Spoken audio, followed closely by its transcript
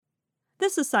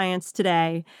This is Science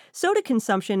Today. Soda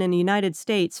consumption in the United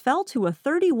States fell to a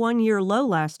 31-year low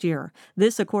last year.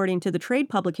 This according to the trade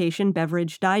publication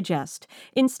Beverage Digest.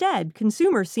 Instead,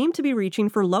 consumers seem to be reaching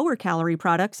for lower-calorie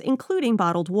products, including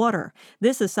bottled water.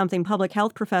 This is something public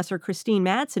health professor Christine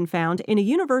Madsen found in a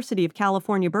University of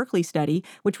California, Berkeley study,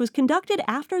 which was conducted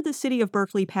after the city of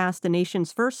Berkeley passed the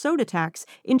nation's first soda tax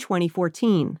in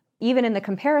 2014. Even in the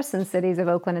comparison cities of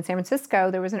Oakland and San Francisco,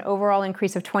 there was an overall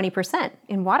increase of 20%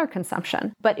 in water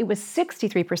consumption, but it was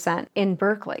 63% in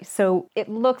Berkeley. So it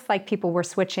looks like people were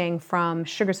switching from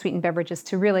sugar-sweetened beverages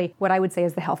to really what I would say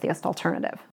is the healthiest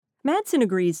alternative. Madsen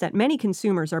agrees that many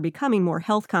consumers are becoming more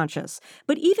health conscious,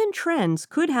 but even trends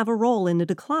could have a role in the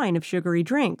decline of sugary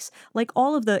drinks, like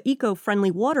all of the eco-friendly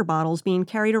water bottles being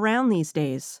carried around these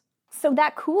days. So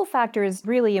that cool factor is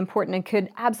really important and could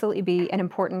absolutely be an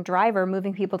important driver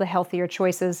moving people to healthier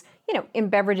choices, in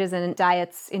beverages and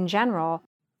diets in general.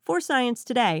 For Science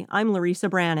Today, I'm Larissa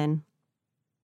Brannon.